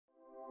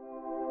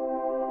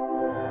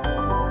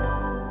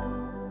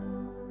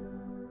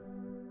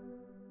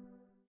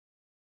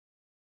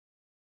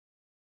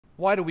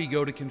Why do we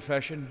go to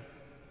confession?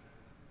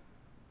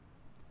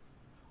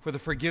 For the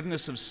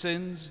forgiveness of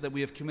sins that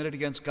we have committed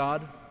against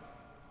God?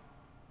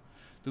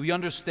 Do we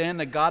understand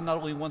that God not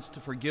only wants to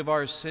forgive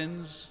our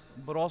sins,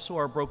 but also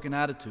our broken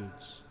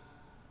attitudes,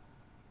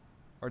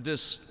 our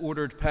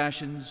disordered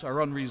passions,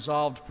 our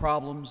unresolved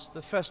problems,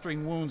 the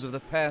festering wounds of the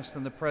past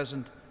and the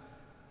present,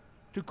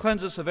 to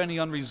cleanse us of any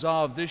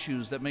unresolved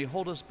issues that may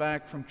hold us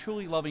back from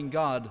truly loving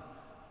God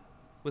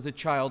with a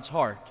child's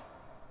heart?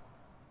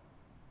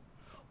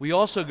 We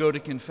also go to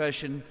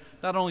confession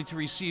not only to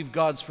receive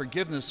God's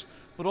forgiveness,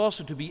 but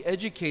also to be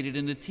educated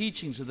in the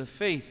teachings of the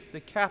faith,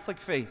 the Catholic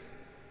faith,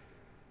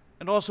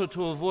 and also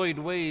to avoid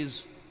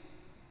ways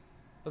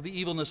of the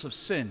evilness of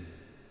sin,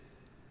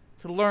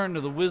 to learn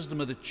of the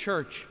wisdom of the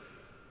Church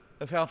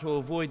of how to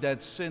avoid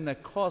that sin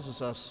that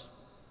causes us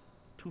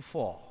to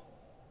fall.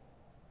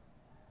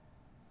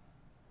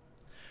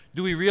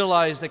 Do we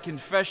realize that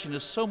confession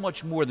is so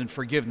much more than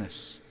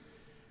forgiveness?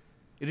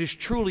 It is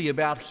truly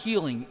about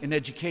healing and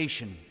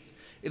education.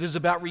 It is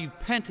about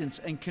repentance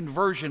and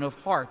conversion of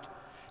heart.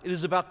 It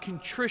is about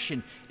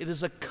contrition. It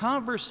is a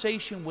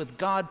conversation with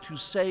God to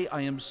say,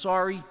 I am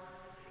sorry,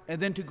 and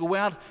then to go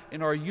out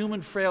in our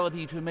human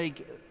frailty to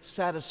make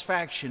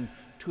satisfaction,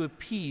 to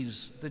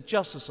appease the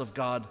justice of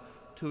God,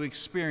 to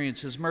experience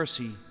His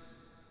mercy.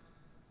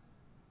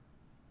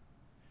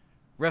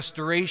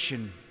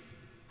 Restoration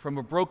from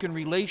a broken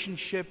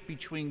relationship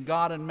between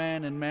God and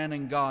man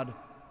and God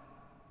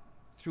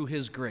through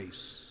His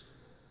grace.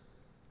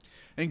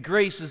 And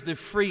grace is the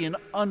free and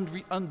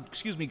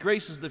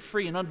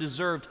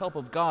undeserved help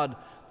of God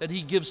that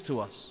He gives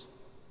to us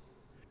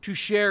to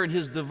share in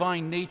His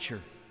divine nature.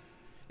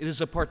 It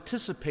is a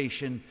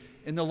participation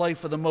in the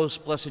life of the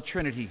most blessed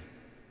Trinity,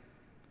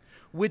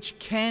 which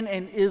can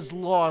and is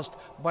lost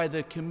by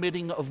the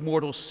committing of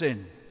mortal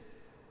sin.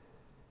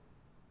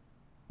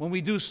 When we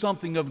do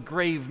something of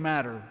grave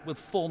matter with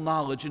full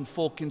knowledge and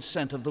full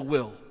consent of the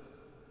will,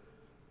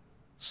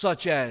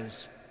 such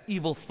as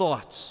evil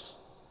thoughts,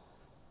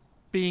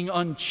 being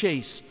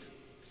unchaste,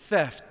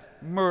 theft,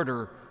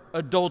 murder,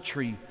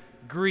 adultery,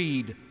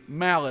 greed,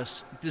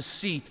 malice,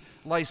 deceit,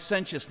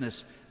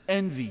 licentiousness,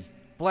 envy,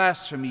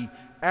 blasphemy,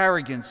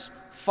 arrogance,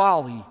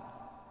 folly,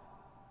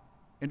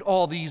 and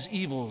all these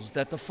evils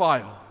that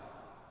defile.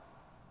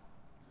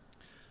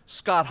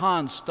 Scott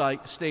Hahn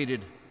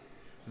stated,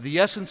 "The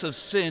essence of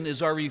sin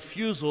is our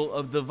refusal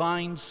of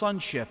divine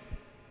sonship."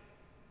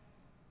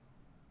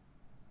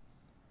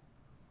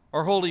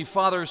 Our Holy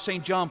Father,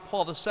 St. John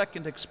Paul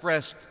II,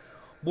 expressed,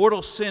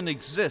 "Mortal sin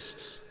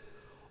exists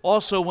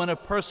also when a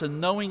person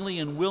knowingly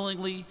and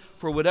willingly,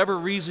 for whatever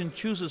reason,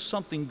 chooses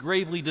something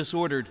gravely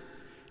disordered.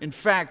 In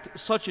fact,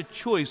 such a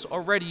choice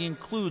already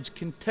includes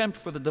contempt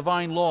for the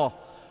divine law,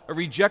 a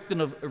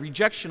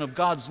rejection of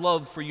God's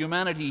love for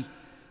humanity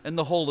and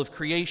the whole of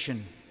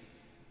creation.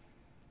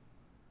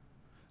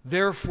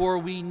 Therefore,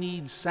 we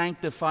need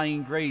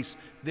sanctifying grace.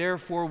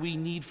 Therefore, we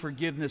need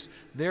forgiveness.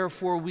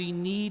 Therefore, we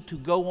need to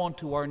go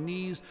onto our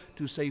knees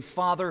to say,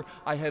 Father,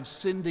 I have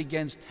sinned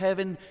against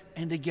heaven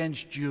and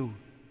against you.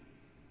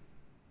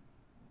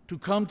 To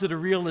come to the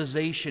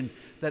realization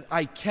that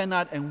I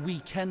cannot and we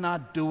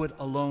cannot do it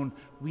alone.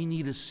 We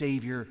need a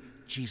Savior,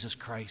 Jesus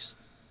Christ.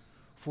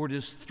 For it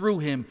is through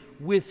Him,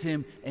 with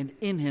Him, and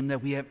in Him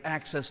that we have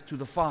access to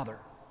the Father.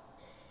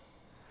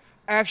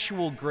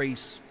 Actual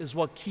grace is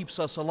what keeps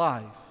us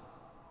alive.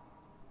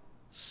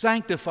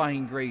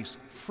 Sanctifying grace,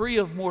 free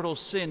of mortal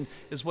sin,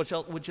 is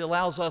which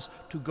allows us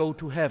to go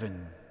to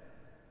heaven.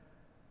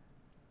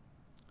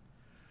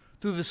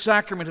 Through the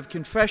sacrament of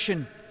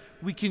confession,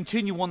 we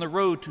continue on the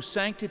road to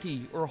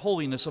sanctity or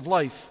holiness of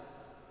life.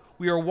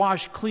 We are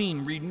washed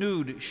clean,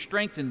 renewed,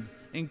 strengthened,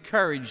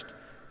 encouraged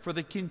for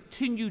the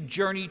continued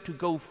journey to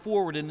go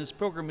forward in this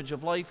pilgrimage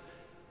of life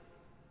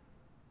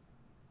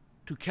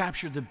to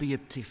capture the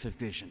beatific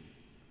vision.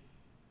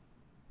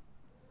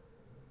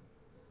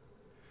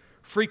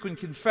 Frequent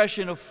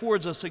confession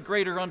affords us a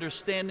greater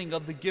understanding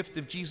of the gift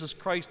of Jesus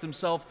Christ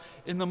Himself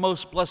in the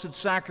most blessed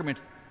sacrament.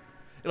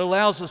 It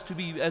allows us to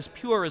be as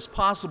pure as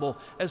possible,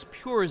 as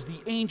pure as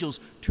the angels,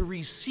 to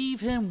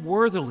receive Him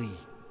worthily.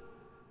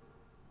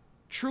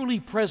 Truly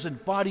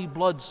present body,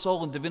 blood,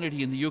 soul, and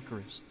divinity in the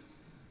Eucharist.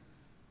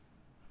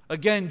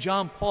 Again,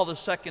 John Paul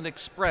II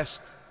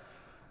expressed,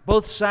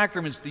 both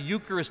sacraments, the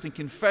Eucharist and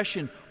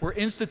confession, were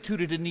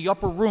instituted in the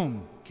upper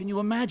room. Can you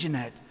imagine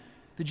that?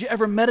 Did you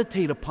ever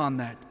meditate upon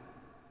that?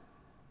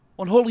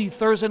 On Holy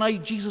Thursday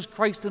night, Jesus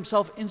Christ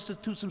Himself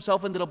institutes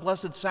Himself into the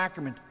Blessed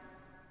Sacrament.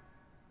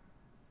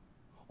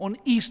 On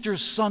Easter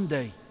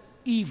Sunday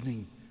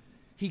evening,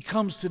 He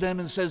comes to them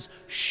and says,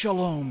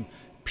 Shalom,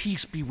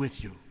 peace be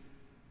with you.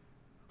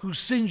 Whose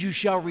sins you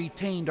shall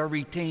retain are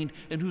retained,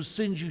 and whose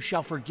sins you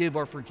shall forgive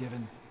are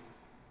forgiven.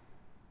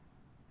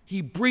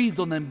 He breathed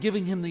on them,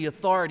 giving them the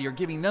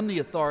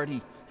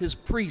authority, His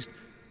priest,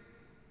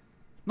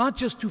 not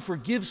just to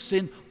forgive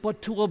sin,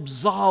 but to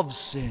absolve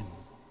sin.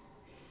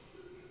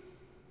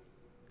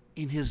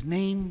 In His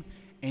name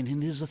and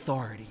in His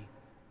authority,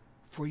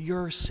 for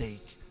your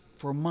sake,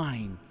 for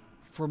mine,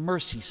 for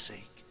mercy's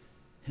sake,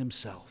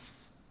 Himself.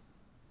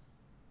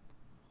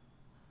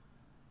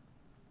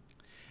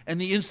 And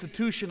the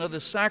institution of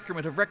the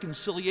Sacrament of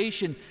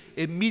Reconciliation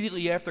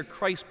immediately after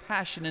Christ's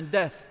passion and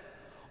death,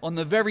 on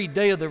the very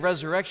day of the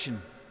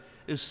resurrection,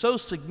 is so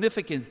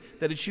significant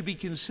that it should be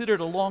considered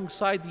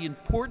alongside the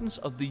importance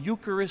of the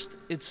Eucharist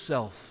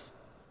itself.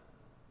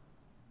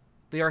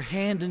 They are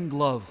hand in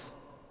glove.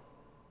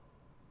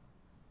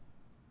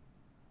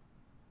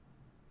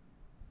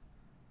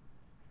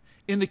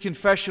 In the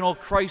confessional,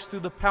 Christ,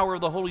 through the power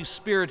of the Holy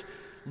Spirit,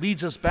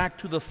 leads us back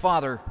to the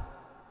Father,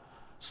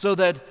 so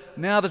that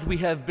now that we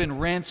have been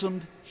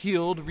ransomed,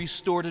 healed,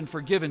 restored, and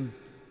forgiven,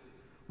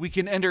 we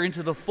can enter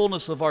into the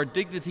fullness of our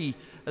dignity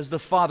as the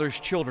Father's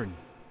children.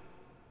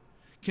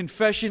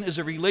 Confession is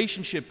a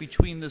relationship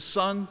between the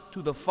Son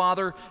to the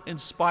Father,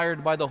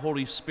 inspired by the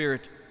Holy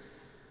Spirit.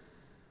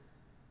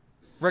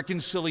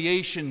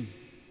 Reconciliation,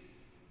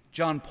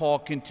 John Paul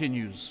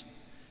continues,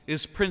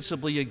 is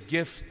principally a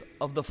gift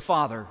of the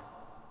Father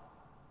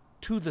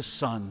to the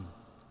Son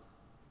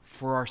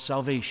for our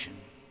salvation.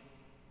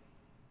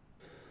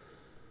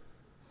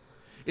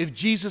 If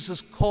Jesus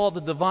is called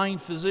the divine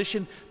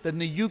physician, then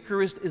the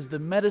Eucharist is the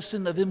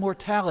medicine of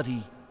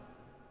immortality.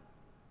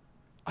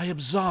 I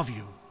absolve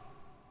you.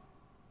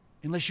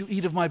 Unless you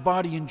eat of my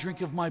body and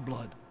drink of my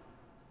blood,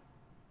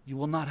 you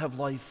will not have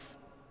life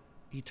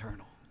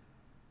eternal.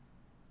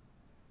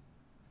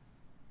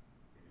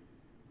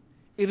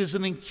 It is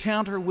an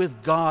encounter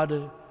with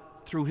God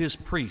through his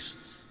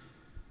priests.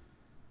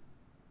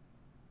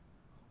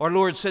 Our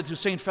Lord said to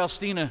St.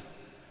 Faustina,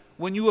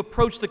 "When you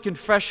approach the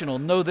confessional,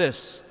 know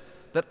this,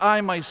 that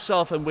I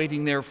myself am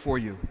waiting there for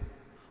you.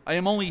 I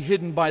am only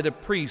hidden by the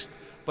priest,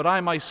 but I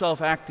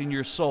myself act in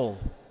your soul.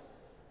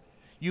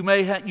 You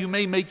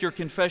may make your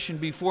confession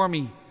before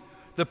me.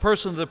 The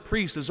person of the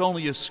priest is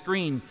only a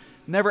screen.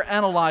 Never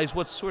analyze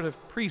what sort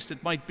of priest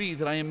it might be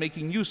that I am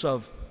making use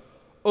of.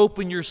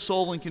 Open your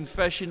soul in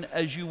confession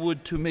as you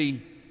would to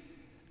me,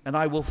 and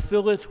I will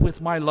fill it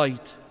with my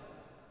light,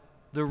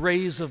 the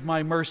rays of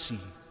my mercy."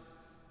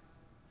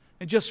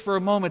 And just for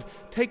a moment,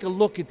 take a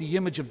look at the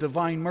image of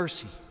divine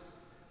mercy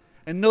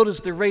and notice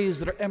the rays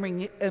that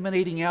are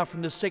emanating out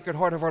from the Sacred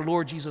Heart of our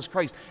Lord Jesus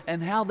Christ,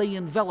 and how they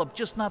envelop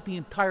just not the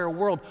entire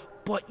world,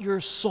 but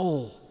your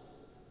soul.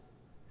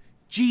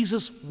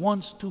 Jesus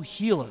wants to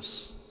heal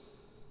us,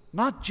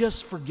 not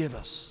just forgive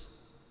us.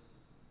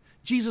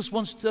 Jesus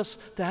wants us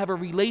to have a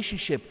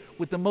relationship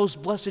with the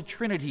most blessed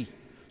Trinity.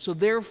 So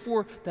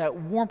therefore, that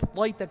warmth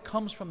light that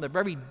comes from the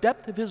very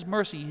depth of his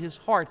mercy, his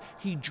heart,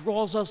 he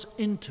draws us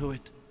into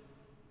it.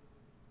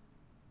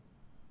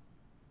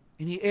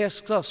 And he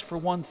asks us for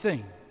one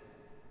thing,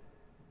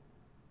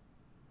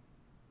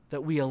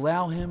 that we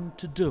allow him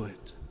to do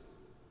it.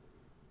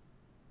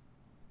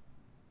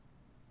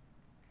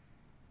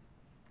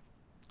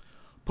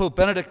 Pope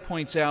Benedict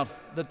points out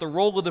that the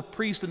role of the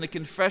priest in the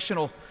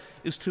confessional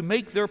is to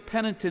make their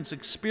penitents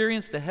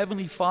experience the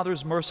Heavenly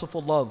Father's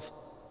merciful love,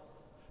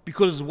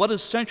 because what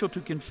is central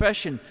to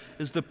confession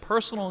is the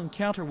personal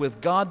encounter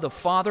with God the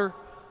Father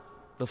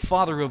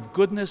of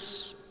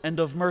goodness and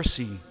of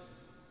mercy.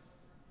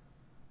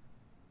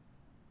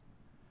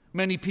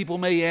 Many people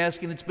may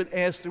ask, and it's been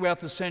asked throughout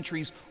the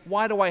centuries,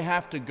 why do I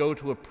have to go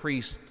to a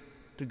priest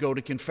to go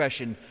to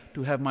confession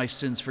to have my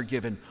sins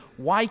forgiven?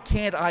 Why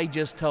can't I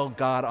just tell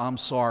God I'm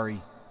sorry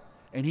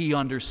and he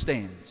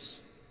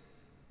understands?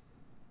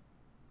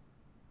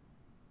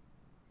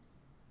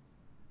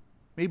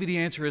 Maybe the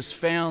answer is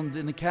found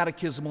in the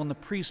Catechism on the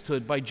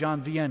Priesthood by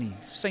John Vianney,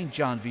 St.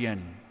 John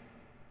Vianney.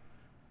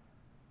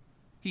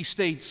 He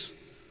states,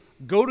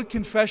 "Go to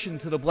confession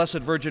to the Blessed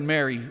Virgin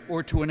Mary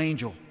or to an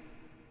angel.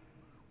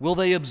 Will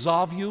they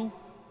absolve you?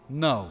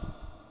 No.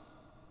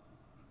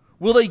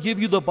 Will they give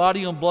you the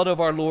body and blood of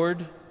our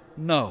Lord?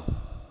 No.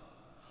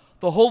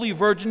 The Holy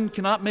Virgin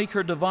cannot make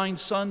her divine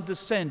Son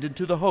descend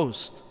into the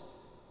host.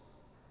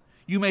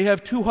 You may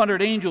have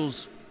 200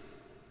 angels,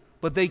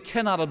 but they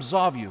cannot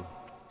absolve you.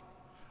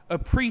 A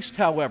priest,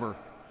 however,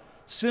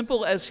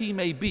 simple as he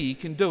may be,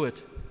 can do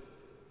it.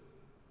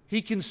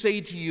 He can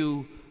say to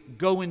you,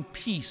 'Go in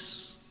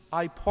peace,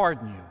 I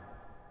pardon you.'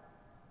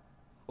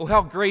 Oh,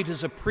 how great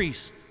is a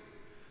priest!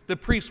 The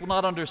priest will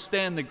not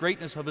understand the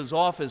greatness of his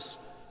office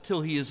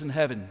till he is in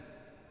heaven.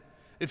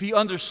 If he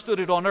understood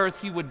it on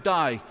earth, he would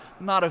die,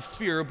 not of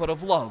fear, but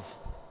of love.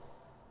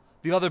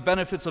 The other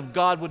benefits of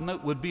God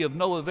would be of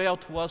no avail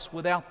to us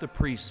without the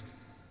priest.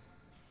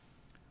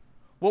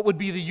 What would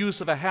be the use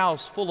of a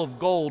house full of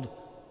gold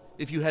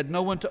if you had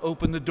no one to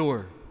open the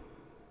door?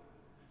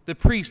 The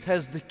priest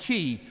has the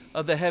key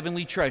of the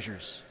heavenly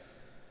treasures.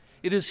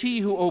 It is he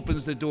who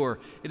opens the door.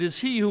 It is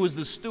he who is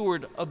the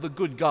steward of the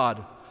good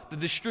God, the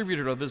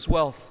distributor of his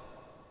wealth.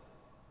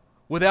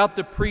 Without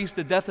the priest,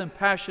 the death and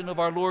passion of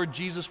our Lord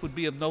Jesus would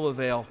be of no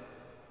avail.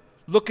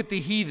 Look at the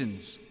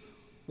heathens.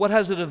 What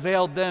has it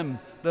availed them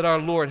that our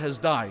Lord has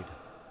died?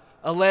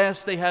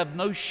 Alas, they have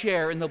no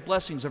share in the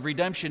blessings of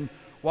redemption,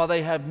 while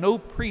they have no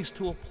priest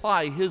to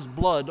apply his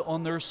blood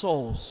on their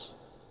souls.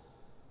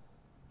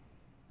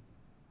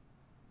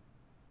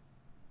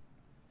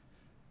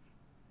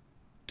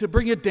 To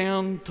bring it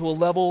down to a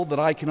level that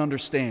I can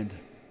understand,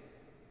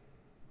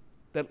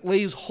 that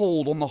lays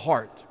hold on the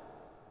heart.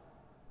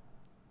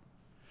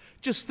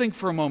 Just think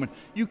for a moment.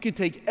 You can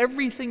take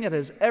everything that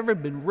has ever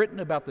been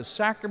written about the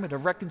Sacrament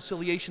of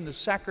Reconciliation, the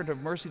Sacrament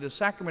of Mercy, the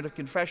Sacrament of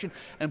Confession,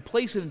 and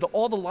place it into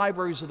all the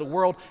libraries of the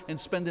world and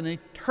spend an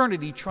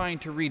eternity trying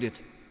to read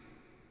it.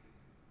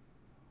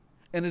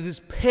 And it is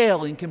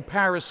pale in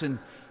comparison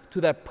to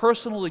that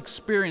personal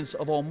experience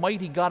of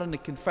Almighty God in the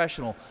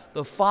confessional,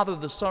 the Father,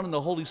 the Son, and the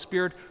Holy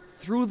Spirit,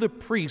 through the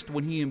priest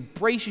when he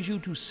embraces you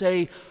to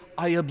say,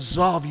 I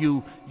absolve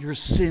you, your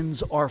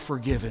sins are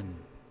forgiven.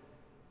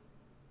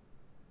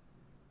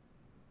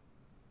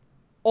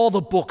 All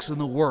the books in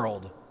the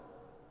world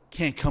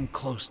can't come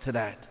close to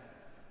that.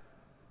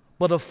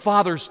 But a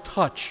Father's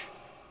touch,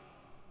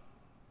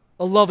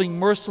 a loving,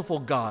 merciful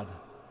God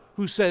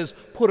who says,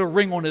 put a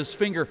ring on his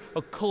finger,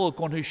 a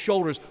cloak on his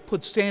shoulders,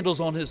 put sandals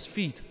on his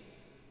feet,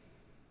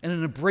 and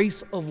an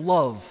embrace of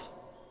love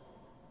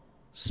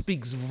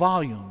speaks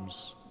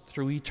volumes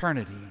through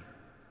eternity.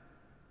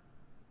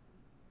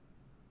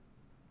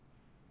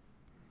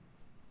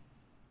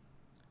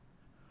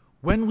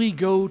 When we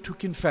go to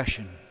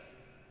confession,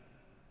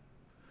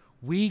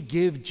 we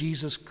give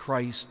Jesus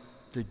Christ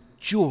the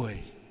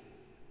joy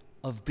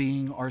of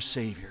being our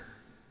Savior.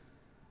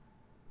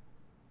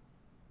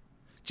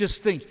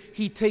 Just think,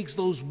 he takes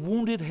those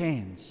wounded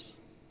hands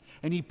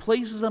and he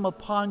places them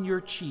upon your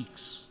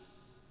cheeks.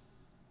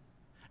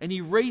 And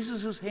he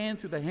raises his hand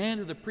through the hand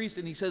of the priest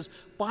and he says,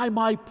 by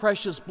my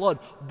precious blood,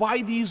 by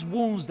these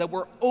wounds that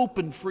were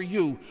opened for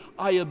you,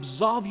 I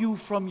absolve you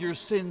from your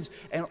sins,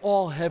 and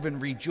all heaven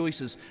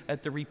rejoices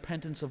at the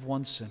repentance of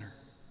one sinner.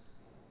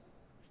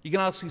 You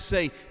can actually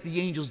say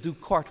the angels do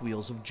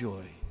cartwheels of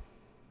joy.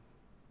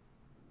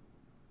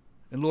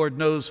 And Lord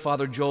knows,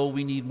 Father Joel,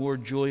 we need more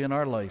joy in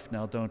our life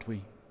now, don't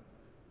we?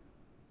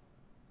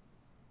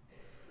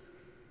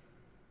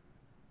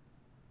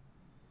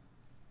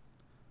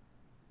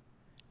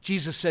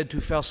 Jesus said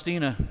to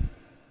Faustina,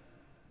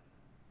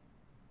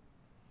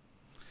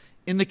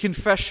 in the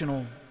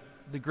confessional,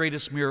 the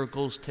greatest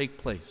miracles take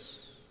place.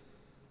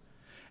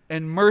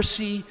 And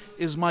mercy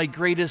is my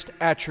greatest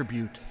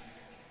attribute.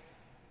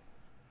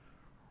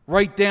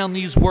 Write down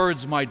these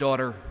words, my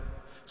daughter.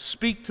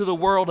 Speak to the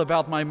world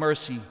about my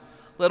mercy.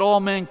 Let all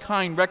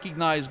mankind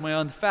recognize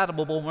my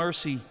unfathomable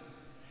mercy.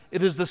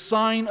 It is the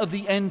sign of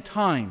the end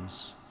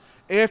times.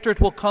 After it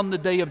will come the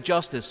day of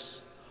justice.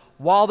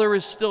 While there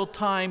is still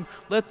time,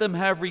 let them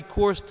have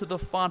recourse to the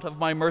font of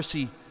my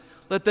mercy.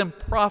 Let them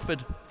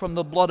profit from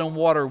the blood and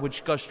water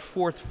which gushed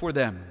forth for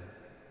them.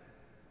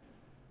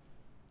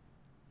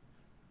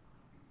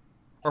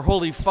 Our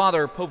Holy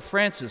Father, Pope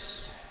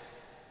Francis,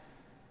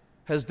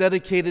 has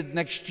dedicated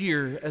next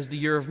year as the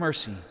Year of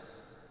Mercy.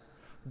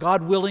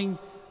 God willing,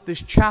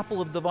 this Chapel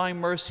of Divine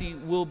Mercy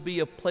will be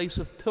a place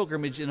of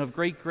pilgrimage and of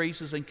great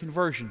graces and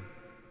conversion.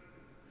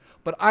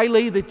 But I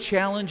lay the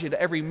challenge at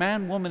every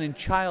man, woman, and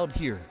child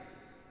here.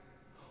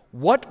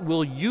 What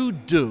will you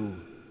do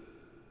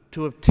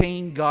to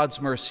obtain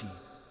God's mercy?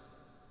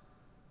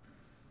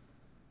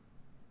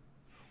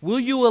 Will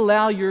you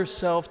allow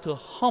yourself to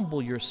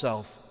humble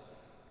yourself,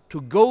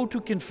 to go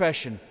to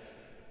confession,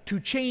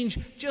 to change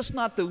just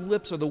not the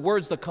lips or the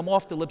words that come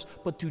off the lips,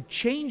 but to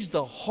change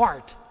the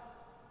heart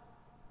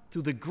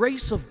through the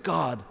grace of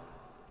God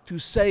to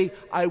say,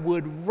 I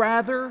would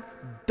rather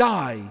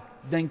die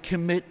than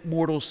commit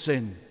mortal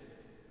sin.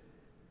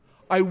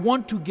 I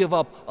want to give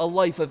up a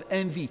life of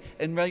envy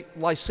and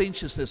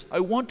licentiousness.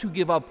 I want to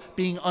give up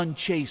being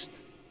unchaste.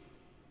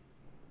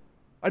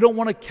 I don't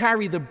want to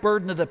carry the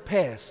burden of the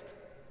past.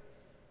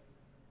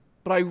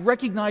 But I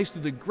recognize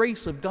through the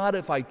grace of God,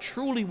 if I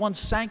truly want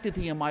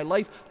sanctity in my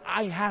life,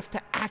 I have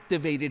to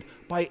activate it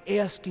by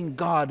asking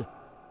God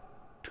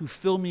to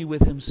fill me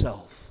with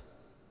himself.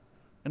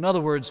 In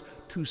other words,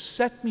 to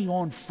set me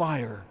on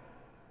fire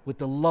with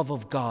the love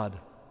of God.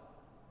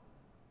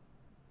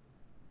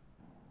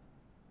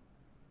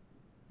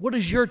 What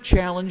is your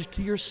challenge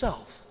to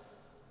yourself?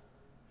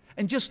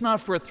 And just not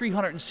for a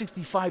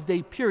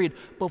 365-day period,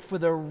 but for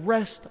the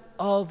rest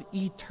of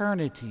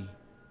eternity.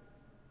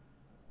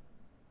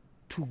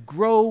 To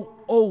grow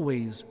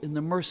always in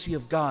the mercy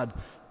of God,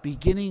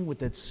 beginning with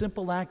that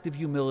simple act of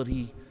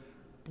humility,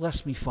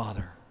 bless me,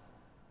 Father.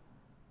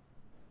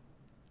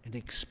 And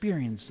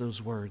experience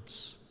those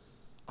words,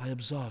 I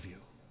absolve you.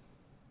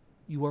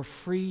 You are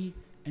free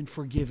and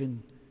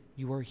forgiven.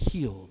 You are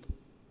healed.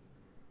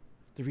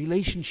 The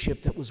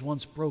relationship that was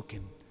once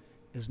broken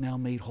is now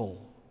made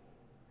whole.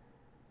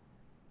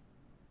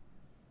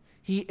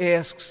 He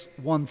asks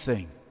one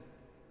thing,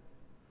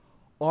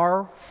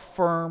 our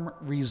firm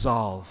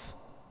resolve.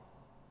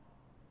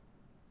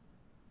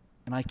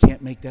 And I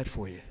can't make that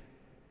for you.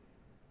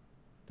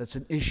 That's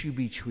an issue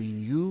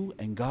between you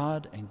and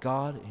God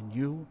and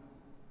you.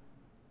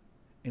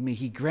 And may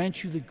he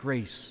grant you the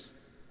grace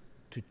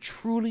to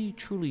truly,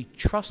 truly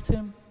trust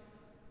him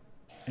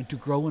and to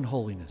grow in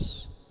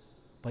holiness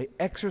by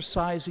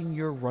exercising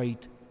your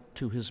right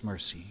to his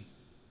mercy.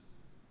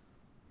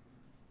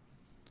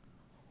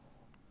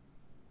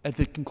 At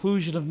the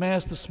conclusion of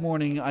Mass this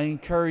morning, I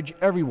encourage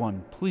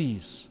everyone,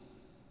 please,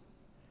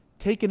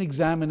 Take an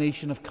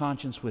examination of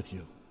conscience with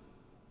you.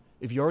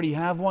 If you already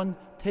have one,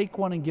 take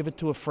one and give it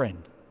to a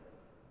friend.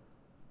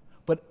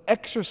 But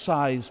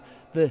exercise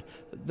the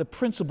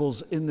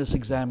principles in this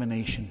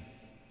examination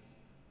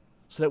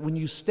so that when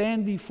you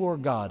stand before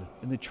God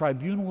in the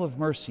tribunal of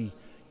mercy,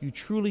 you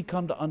truly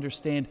come to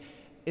understand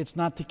it's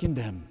not to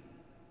condemn,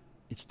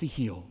 it's to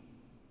heal,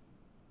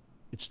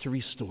 it's to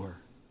restore,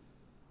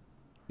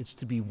 it's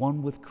to be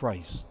one with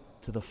Christ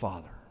to the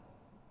Father.